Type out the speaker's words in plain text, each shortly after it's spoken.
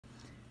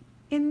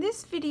In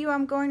this video,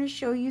 I'm going to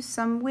show you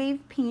some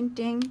wave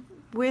painting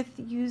with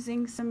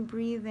using some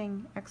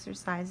breathing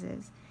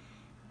exercises.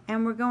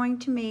 And we're going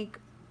to make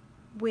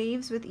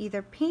waves with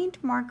either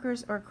paint,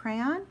 markers, or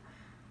crayon.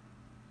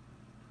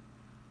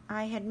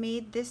 I had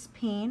made this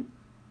paint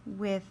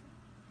with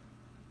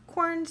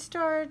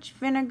cornstarch,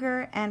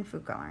 vinegar, and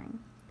food coloring.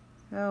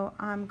 So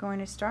I'm going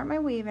to start my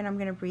wave and I'm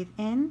going to breathe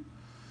in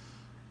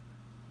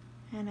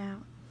and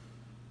out,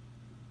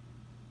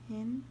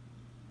 in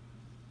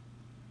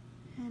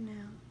and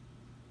out,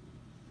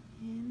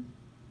 in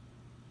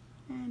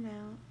and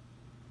out,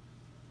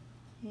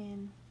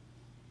 in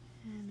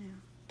and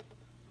out.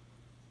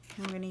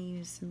 I'm going to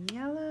use some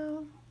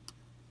yellow.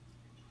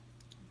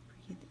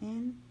 Breathe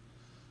in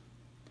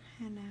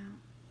and out,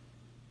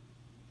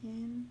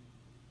 in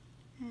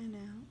and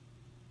out,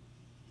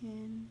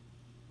 in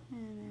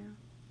and out,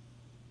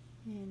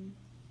 in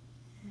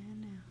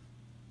and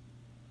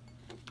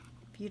out.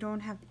 If you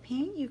don't have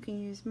paint, you can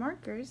use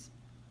markers.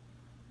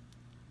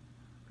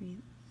 Breathe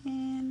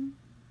in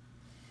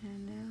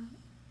and out.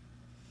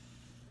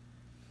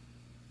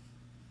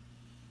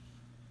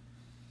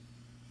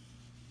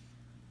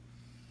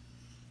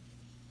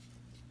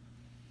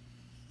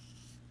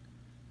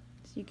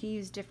 So you can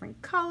use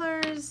different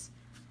colors.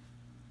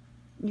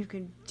 You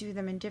could do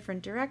them in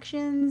different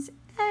directions,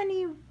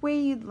 any way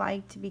you'd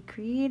like to be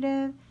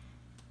creative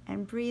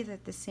and breathe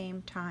at the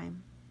same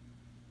time.